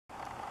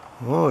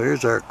Oh,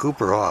 here's our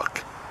Cooper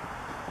hawk.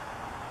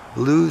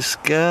 Blue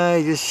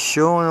sky just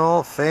showing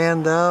all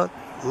fanned out.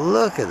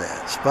 Look at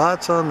that.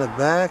 Spots on the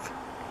back.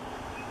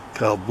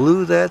 Look how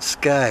blue that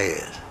sky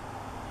is.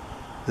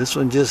 This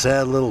one just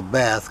had a little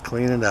bath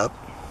cleaning up.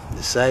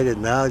 Decided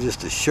now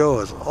just to show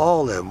us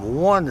all them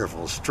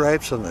wonderful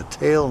stripes on the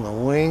tail and the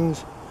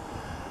wings.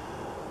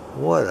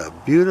 What a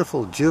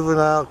beautiful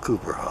juvenile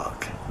Cooper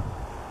hawk.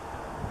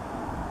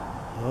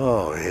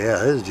 Oh yeah,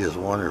 this is just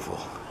wonderful.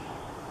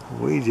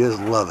 We just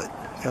love it.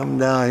 Come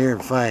down here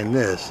and find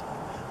this.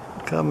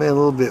 Come in a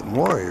little bit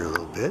more here a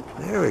little bit.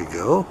 There we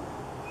go.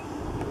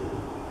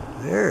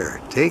 There,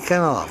 taking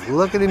off.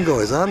 Look at him go.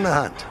 He's on the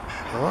hunt.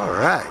 All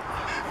right.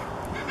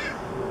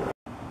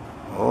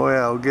 Oh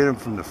yeah, we'll get him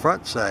from the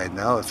front side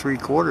now, a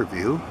 3/4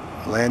 view.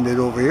 Landed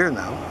over here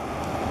now.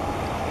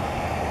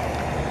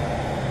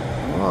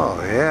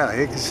 Oh yeah,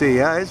 you can see,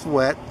 yeah, it's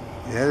wet.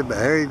 Yeah, but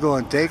there he's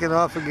going, taking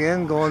off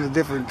again, going to a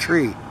different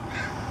tree.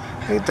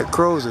 I think the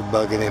crows are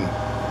bugging him.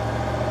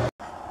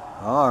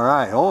 All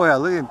right, oh yeah,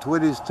 look at him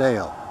twit his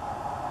tail.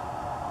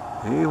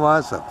 He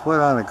wants to put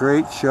on a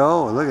great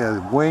show. Look at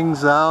his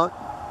wings out.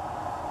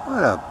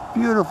 What a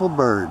beautiful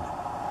bird.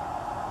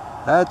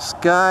 That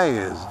sky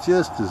is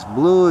just as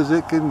blue as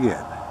it can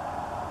get.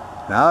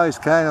 Now he's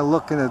kind of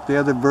looking at the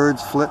other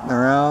birds flitting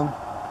around.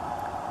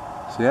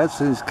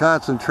 See, he's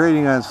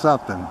concentrating on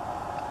something.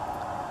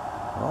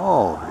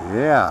 Oh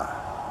yeah.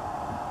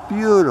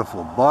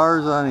 Beautiful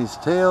bars on his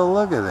tail.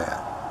 Look at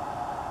that.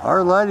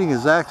 Our lighting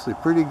is actually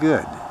pretty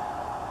good.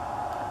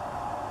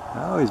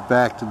 Now he's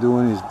back to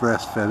doing his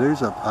breast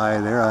feathers up high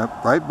there,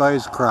 right by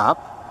his crop.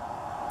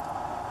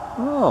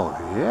 Oh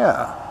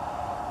yeah.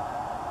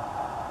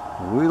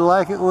 We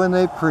like it when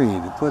they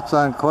preen. It puts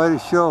on quite a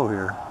show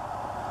here.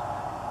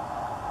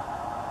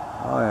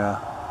 Oh yeah.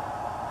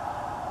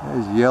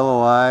 There's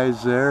yellow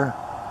eyes there.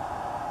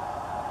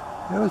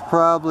 It was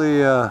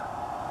probably a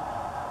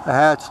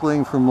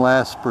hatchling from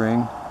last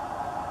spring.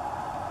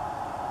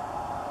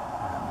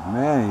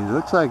 Man, he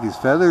looks like his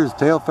feathers,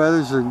 tail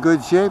feathers are in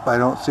good shape. I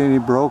don't see any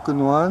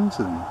broken ones,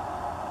 and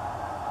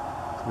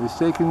so he's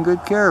taking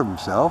good care of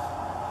himself.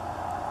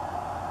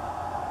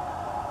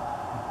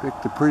 He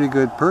picked a pretty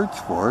good perch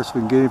for us.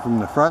 We can get him from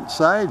the front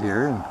side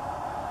here, and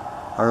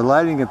our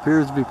lighting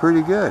appears to be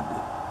pretty good.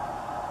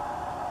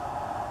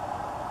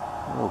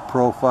 A little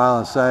profile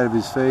inside of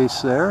his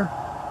face there.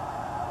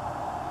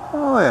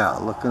 Oh yeah,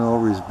 looking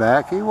over his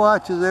back. He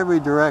watches every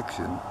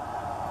direction.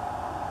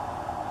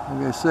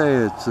 Like I say,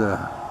 it's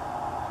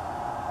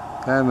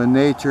kind of a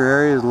nature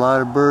area. There's a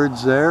lot of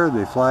birds there.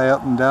 They fly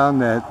up and down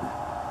that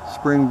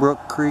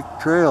Springbrook Creek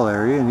Trail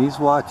area, and he's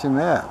watching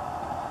that.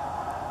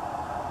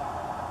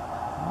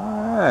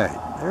 Alright,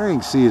 there you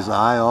can see his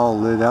eye all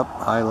lit up,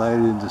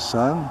 highlighted in the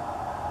sun.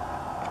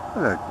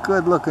 What a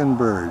good looking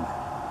bird.